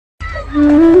नमस्कारम,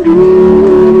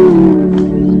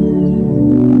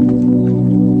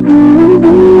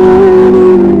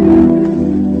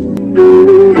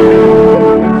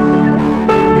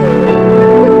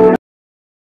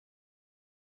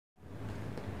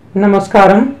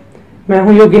 मैं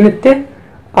हूं योगी नित्य।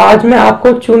 आज मैं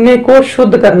आपको चूने को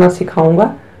शुद्ध करना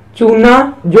सिखाऊंगा।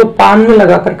 चूना जो पान में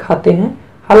लगाकर खाते हैं,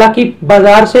 हालांकि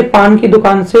बाजार से पान की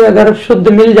दुकान से अगर शुद्ध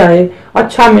मिल जाए,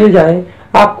 अच्छा मिल जाए,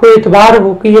 आपको एतबार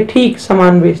हो कि ये ठीक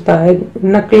सामान बेचता है,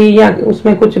 नकली या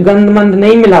उसमें कुछ गंद मंद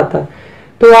नहीं मिलाता,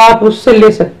 तो आप उससे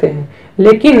ले सकते हैं।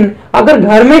 लेकिन अगर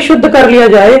घर में शुद्ध कर लिया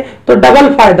जाए तो डबल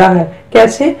फायदा है।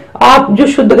 कैसे? आप जो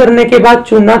शुद्ध करने के बाद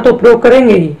चूना तो प्रयोग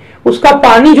करेंगे ही, उसका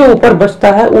पानी जो ऊपर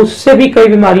बचता है उससे भी कई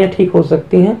बीमारियां ठीक हो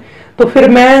सकती हैं। तो फिर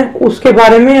मैं उसके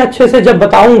बारे में अच्छे से जब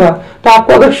बताऊंगा, तो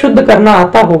आपको अगर शुद्ध करना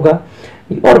आता होगा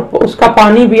और उसका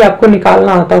पानी भी आपको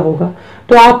निकालना आता होगा,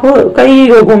 तो आप कई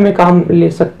रोगों में काम ले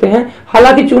सकते हैं।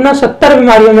 हालांकि चूना 70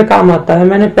 बीमारियों में काम आता है,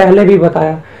 मैंने पहले भी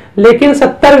बताया, लेकिन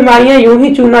 70 बीमारियां यूं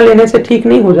ही चूना लेने से ठीक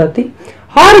नहीं हो जाती।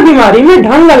 हर बीमारी में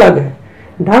ढंग अलग है,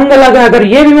 ढंग अलग है। अगर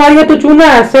ये बीमारी है तो चूना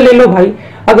ऐसे ले लो भाई,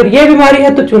 अगर ये बीमारी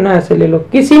है तो चूना ऐसे ले लो।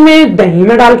 किसी में दही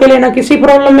में डाल के लेना, किसी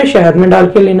प्रॉब्लम में शहद में डाल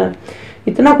के लेना,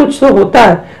 इतना कुछ तो होता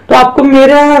है। तो आपको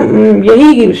मेरा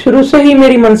यही शुरू से ही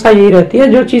मेरी मंशा यही रहती है,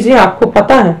 जो चीजें आपको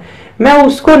पता है मैं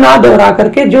उसको ना दोहरा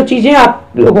करके, जो चीजें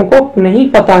आप लोगों को नहीं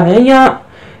पता है या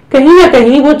कहीं ना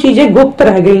कहीं वो चीजें गुप्त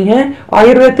रह गई हैं,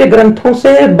 आयुर्वेद के ग्रंथों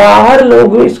से बाहर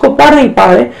लोग इसको पढ़ नहीं पा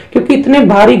रहे, क्योंकि इतने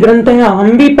भारी ग्रंथ हैं,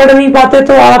 हम भी पढ़ नहीं पाते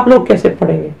तो आप लोग कैसे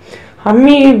पढ़ेंगे? हम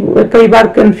ही कई बार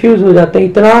कंफ्यूज हो जाते हैं,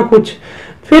 इतना कुछ।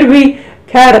 फिर भी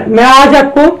खैर, मैं आज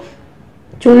आपको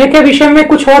चूने के विषय में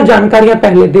कुछ और जानकारियां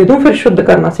पहले दे दूं, फिर शुद्ध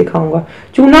करना सिखाऊंगा।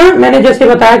 चूना मैंने जैसे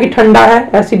बताया कि ठंडा है,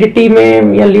 एसिडिटी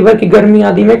में या लीवर की गर्मी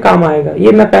आदि में काम आएगा,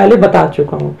 ये मैं पहले बता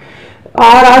चुका हूँ।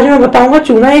 और आज मैं बताऊंगा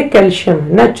चूना एक कैल्शियम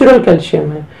है, नेचुरल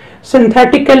कैल्शियम है।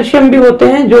 सिंथेटिक कैल्शियम भी होते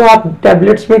हैं जो आप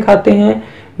टैबलेट्स में खाते हैं,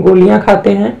 गोलियां खाते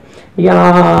हैं, या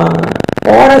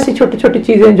और ऐसी छोटी छोटी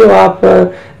चीजें जो आप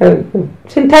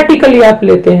सिंथेटिकली आप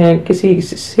लेते हैं किसी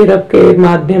सिरप के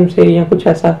माध्यम से या कुछ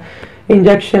ऐसा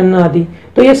इंजेक्शन आदि,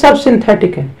 तो ये सब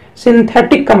सिंथेटिक है।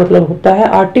 सिंथेटिक का मतलब होता है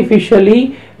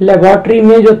आर्टिफिशियली लेबोरेटरी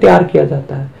में जो तैयार किया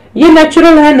जाता है। ये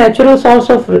नेचुरल है, नेचुरल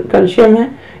सोर्स ऑफ कैल्शियम है।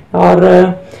 और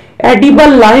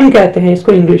एडिबल लाइम कहते हैं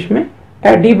इसको इंग्लिश में,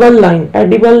 एडिबल लाइम।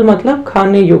 एडिबल मतलब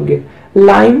खाने योग्य,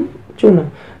 लाइम चूना।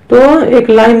 तो एक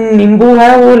लाइम नींबू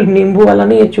है, वो नींबू वाला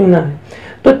नहीं, ये चूना है।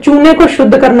 तो चूने को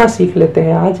शुद्ध करना सीख लेते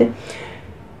हैं आज।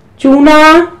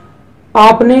 चूना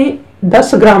आपने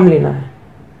 10 ग्राम लेना है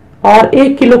और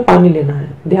 1 किलो पानी लेना है।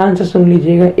 ध्यान से सुन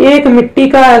लीजिएगा। एक मिट्टी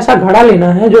का ऐसा घड़ा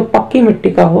लेना है जो पक्की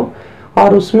मिट्टी का हो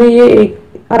और उसमें ये एक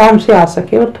आराम से आ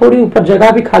सके और थोड़ी ऊपर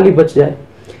जगह भी खाली बच जाए,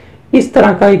 इस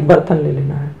तरह का एक बर्तन ले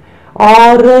लेना है।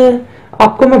 और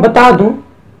आपको मैं बता दूं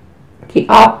कि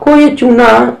आपको ये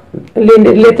चूना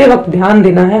लेते वक्त ध्यान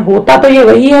देना है, होता तो ये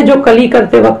वही है जो कली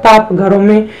करते वक्त आप घरों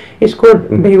में इसको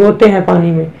भिगोते हैं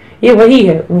पानी में, ये वही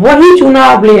है। वही चूना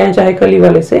आप ले आए चाहे कली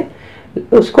वाले से,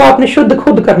 उसको आपने शुद्ध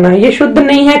खुद करना है। ये शुद्ध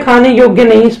नहीं है, खाने योग्य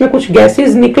नहीं, इसमें कुछ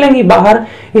गैसेस निकलेंगी बाहर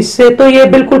इससे, तो ये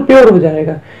बिल्कुल प्योर हो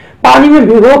जाएगा। पानी में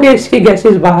भिगो के इसकी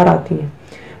गैसेस बाहर आती हैं।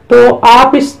 तो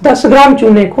आप इस 10 ग्राम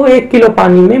चूने को 1 किलो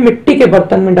पानी में मिट्टी के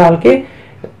बर्तन में डाल के,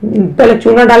 पहले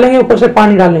चूना डालेंगे, ऊपर से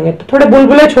पानी डालेंगे, तो थोड़े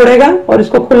बुलबुले छोड़ेगा और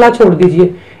इसको खुला छोड़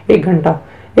दीजिए 1 घंटा,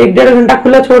 1-1.5 घंटा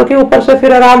खुला छोड़ के ऊपर से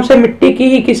फिर आराम से मिट्टी की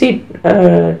ही किसी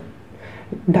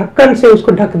ढक्कन से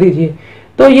उसको ढक दीजिए।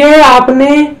 तो ये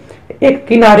आपने एक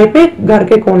किनारे पे घर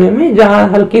के कोने में, जहां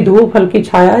हल्की धूप हल्की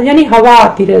छाया यानी हवा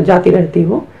आती जाती रहती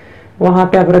हो, वहां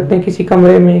पे आप रख दें, किसी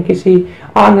कमरे में, किसी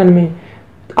आंगन में।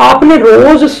 आपने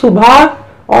रोज सुबह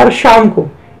और शाम को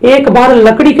एक बार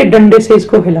लकड़ी के डंडे से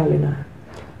इसको हिला लेना है।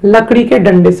 लकड़ी के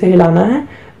डंडे से हिलाना है।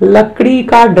 लकड़ी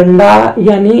का डंडा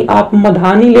यानी आप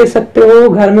मधानी ले सकते हो,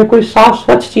 घर में कोई साफ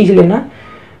स्वच्छ चीज लेना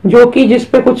जो कि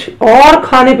जिसपे कुछ और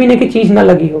खाने पीने की चीज ना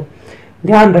लगी हो,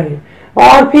 ध्यान रहे।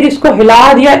 और फिर इसको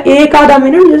हिला दिया 1-आधा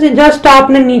मिनट, जैसे जस्ट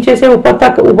आपने नीचे से ऊपर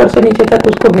तक, ऊपर से नीचे तक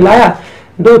उसको हिलाया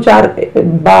 2-4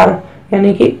 बार,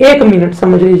 यानी कि 1 मिनट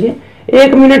समझ लीजिए।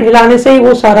 1 मिनट हिलाने से ही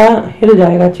वो सारा हिल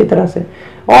जाएगा अच्छी तरह से,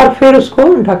 और फिर उसको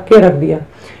ढक के रख दिया।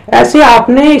 ऐसे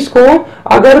आपने इसको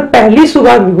अगर पहली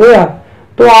सुबह भिगोया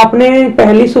तो आपने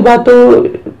पहली सुबह तो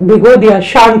भिगो दिया,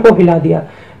 शाम को हिला दिया,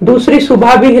 दूसरी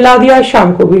सुबह भी हिला दिया,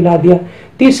 शाम को भी हिला दिया,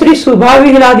 तीसरी सुबह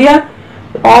भी हिला दिया,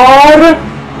 और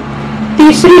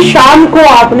तीसरी शाम को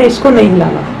आपने इसको नहीं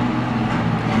हिलाना।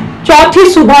 चौथी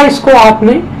सुबह इसको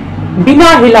आपने बिना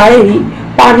हिलाए ही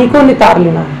पानी को नितार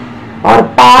लेना है, और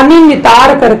पानी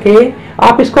नितार करके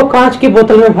आप इसको कांच की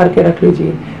बोतल में भर के रख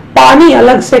लीजिए। पानी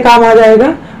अलग से काम आ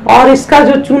जाएगा, और इसका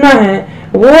जो चूना है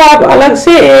वो आप अलग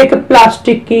से एक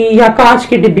प्लास्टिक की या कांच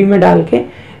की डिब्बी में डाल के,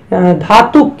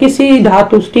 धातु, किसी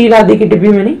धातु स्टील आदि की डिब्बी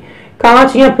में नहीं,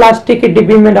 कांच या प्लास्टिक की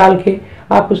डिब्बी में डाल के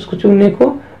आप उसको चूने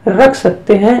को रख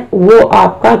सकते हैं। वो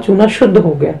आपका चूना शुद्ध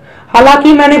हो गया।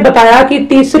 हालांकि मैंने बताया कि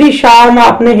तीसरी शाम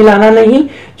आपने हिलाना नहीं,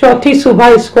 चौथी सुबह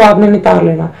इसको आपने नितार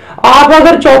लेना। आप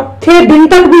अगर चौथे दिन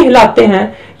तक भी हिलाते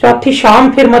हैं, चौथी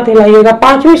शाम फिर मत हिलाइएगा,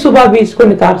 पांचवी सुबह भी इसको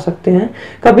नितार सकते हैं।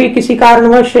 कभी किसी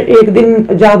कारणवश एक दिन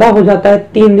ज्यादा हो जाता है,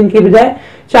 3 दिन की बजाय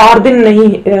 4 दिन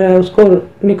नहीं उसको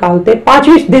निकालते,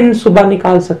 5वें दिन सुबह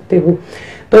निकाल सकते हो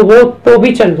तो वो तो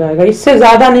भी चल जाएगा। इससे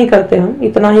ज्यादा नहीं करते हम,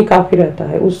 इतना ही काफी रहता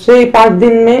है। उससे 5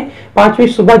 दिन में 5वीं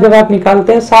सुबह जब आप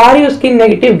निकालते हैं, सारी उसकी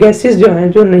नेगेटिव गैसेस जो हैं,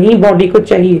 जो नहीं बॉडी को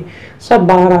चाहिए, सब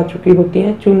बाहर आ चुकी होती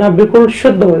हैं। चूना बिल्कुल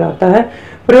शुद्ध हो जाता है,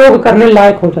 प्रयोग करने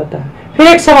लायक हो जाता है। फिर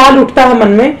एक सवाल उठता है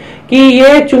मन में कि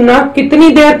ये चूना कितनी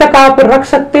देर तक आप रख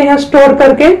सकते हैं स्टोर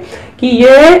करके कि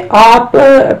ये आप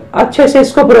अच्छे से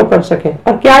इसको प्रयोग कर सकें,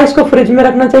 और क्या इसको फ्रिज में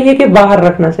रखना चाहिए कि बाहर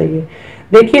रखना चाहिए।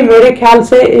 देखिए, मेरे ख्याल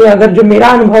से अगर जो मेरा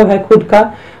अनुभव है खुद का,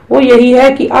 वो यही है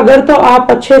कि अगर तो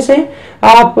आप अच्छे से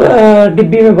आप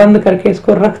डिब्बी में बंद करके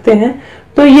इसको रखते हैं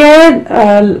तो ये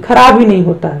खराब ही नहीं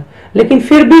होता है। लेकिन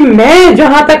फिर भी मैं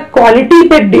जहां तक क्वालिटी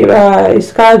पे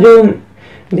इसका जो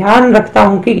ध्यान रखता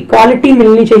हूं कि क्वालिटी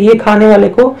मिलनी चाहिए खाने वाले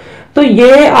को, तो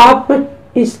ये आप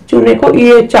इस चूने को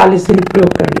ये 40 दिन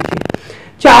प्रयोग कर लीजिए।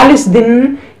 40 दिन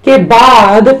के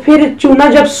बाद फिर चूना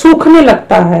जब सूखने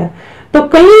लगता है तो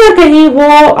कहीं ना कहीं वो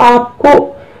आपको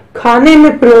खाने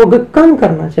में प्रयोग कम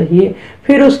करना चाहिए।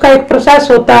 फिर उसका एक प्रोसेस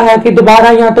होता है कि दोबारा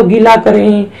या तो गीला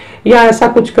करें या ऐसा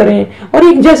कुछ करें, और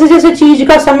एक जैसे जैसे चीज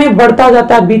का समय बढ़ता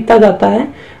जाता है, बीतता जाता है।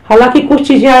 हालांकि कुछ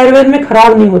चीजें आयुर्वेद में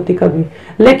खराब नहीं होती कभी,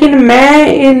 लेकिन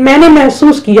मैंने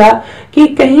महसूस किया कि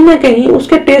कहीं ना कहीं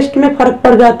उसके टेस्ट में फर्क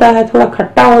पड़ जाता है, थोड़ा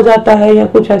खट्टा हो जाता है या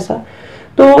कुछ ऐसा।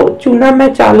 तो चूना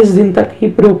मैं 40 दिन तक ही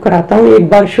प्रयोग कराता हूँ, एक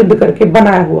बार शुद्ध करके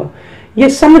बनाया हुआ। ये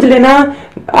समझ लेना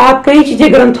आप, कई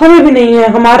चीजें ग्रंथों में भी नहीं है,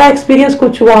 हमारा एक्सपीरियंस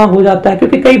कुछ वहां हो जाता है।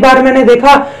 क्योंकि कई बार मैंने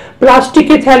देखा प्लास्टिक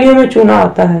की थैलियों में चूना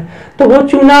आता है, तो वो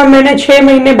चूना मैंने 6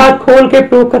 महीने बाद खोल के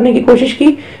प्रयोग करने की कोशिश की,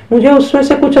 मुझे उसमें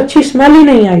से कुछ अच्छी स्मेल ही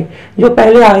नहीं आई जो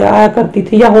पहले आया करती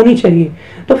थी या होनी चाहिए।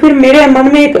 तो फिर मेरे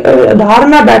मन में एक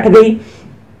धारणा बैठ गई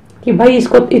कि भाई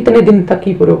इसको इतने दिन तक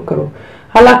ही प्रयोग करो।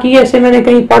 हालांकि ऐसे मैंने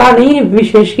कहीं पढ़ा नहीं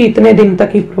विशेष कि इतने दिन तक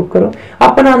ही प्रयोग करो,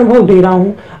 अपना अनुभव दे रहा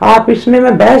हूँ। आप इसमें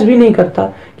मैं बहस भी नहीं करता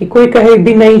कि कोई कहे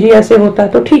भी नहीं जी ऐसे होता है,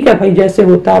 तो ठीक है भाई, जैसे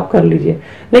होता है आप कर लीजिए,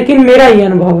 लेकिन मेरा ये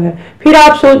अनुभव है। फिर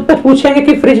आप पूछेंगे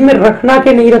कि फ्रिज में रखना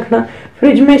कि नहीं रखना।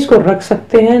 फ्रिज में इसको रख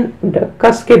सकते हैं,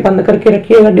 कस के बंद करके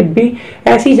रखिएगा, डिब्बी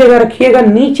ऐसी जगह रखिएगा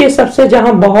नीचे सबसे,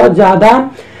 जहां बहुत ज्यादा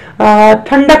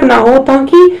ठंडक ना हो,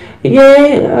 ताकि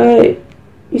ये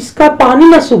इसका पानी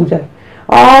ना सूख जाए।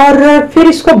 और फिर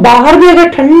इसको बाहर भी अगर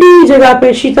ठंडी जगह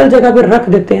पे, शीतल जगह पे रख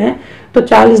देते हैं तो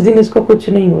 40 दिन इसको कुछ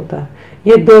नहीं होता।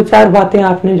 ये 2-4 बातें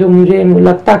आपने जो मुझे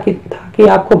लगता कि था कि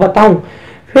आपको बताऊं,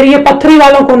 फिर ये पथरी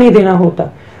वालों को नहीं देना होता।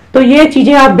 तो ये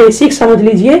चीजें आप बेसिक समझ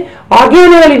लीजिए। आगे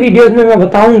आने वाली वीडियोस में मैं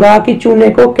बताऊंगा कि चूने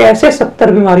को कैसे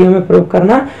 70 बीमारियों में प्रयोग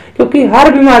करना, क्योंकि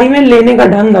हर बीमारी में लेने का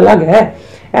ढंग अलग है।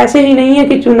 ऐसे ही नहीं है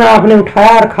कि चूना आपने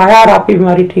उठाया और खाया और आपकी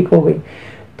बीमारी ठीक हो गई।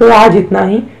 तो आज इतना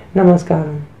ही।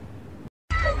 नमस्कार।